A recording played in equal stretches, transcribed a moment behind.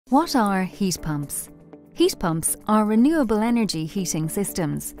What are heat pumps? Heat pumps are renewable energy heating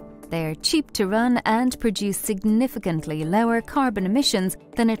systems. They are cheap to run and produce significantly lower carbon emissions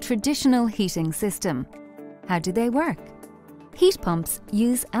than a traditional heating system. How do they work? Heat pumps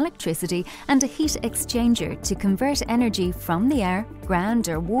use electricity and a heat exchanger to convert energy from the air, ground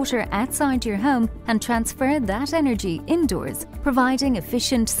or water outside your home and transfer that energy indoors, providing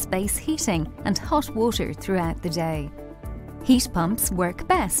efficient space heating and hot water throughout the day. Heat pumps work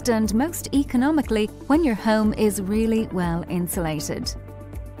best and most economically when your home is really well insulated.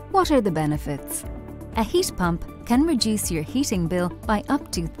 What are the benefits? A heat pump can reduce your heating bill by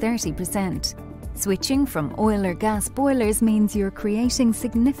up to 30%. Switching from oil or gas boilers means you're creating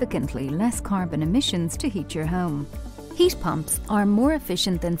significantly less carbon emissions to heat your home. Heat pumps are more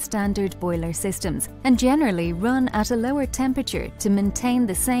efficient than standard boiler systems and generally run at a lower temperature to maintain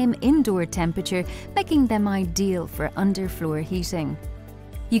the same indoor temperature, making them ideal for underfloor heating.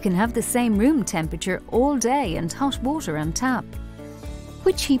 You can have the same room temperature all day and hot water on tap.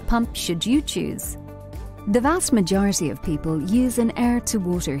 Which heat pump should you choose? The vast majority of people use an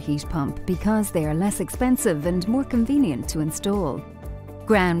air-to-water heat pump because they are less expensive and more convenient to install.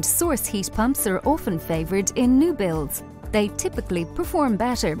 Ground source heat pumps are often favoured in new builds. They typically perform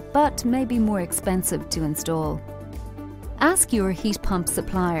better but may be more expensive to install. Ask your heat pump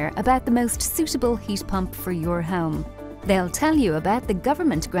supplier about the most suitable heat pump for your home. They'll tell you about the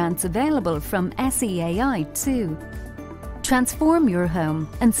government grants available from SEAI too. Transform your home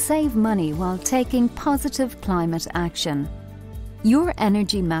and save money while taking positive climate action. Your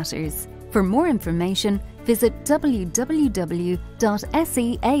energy matters. For more information, visit www.seai.ie.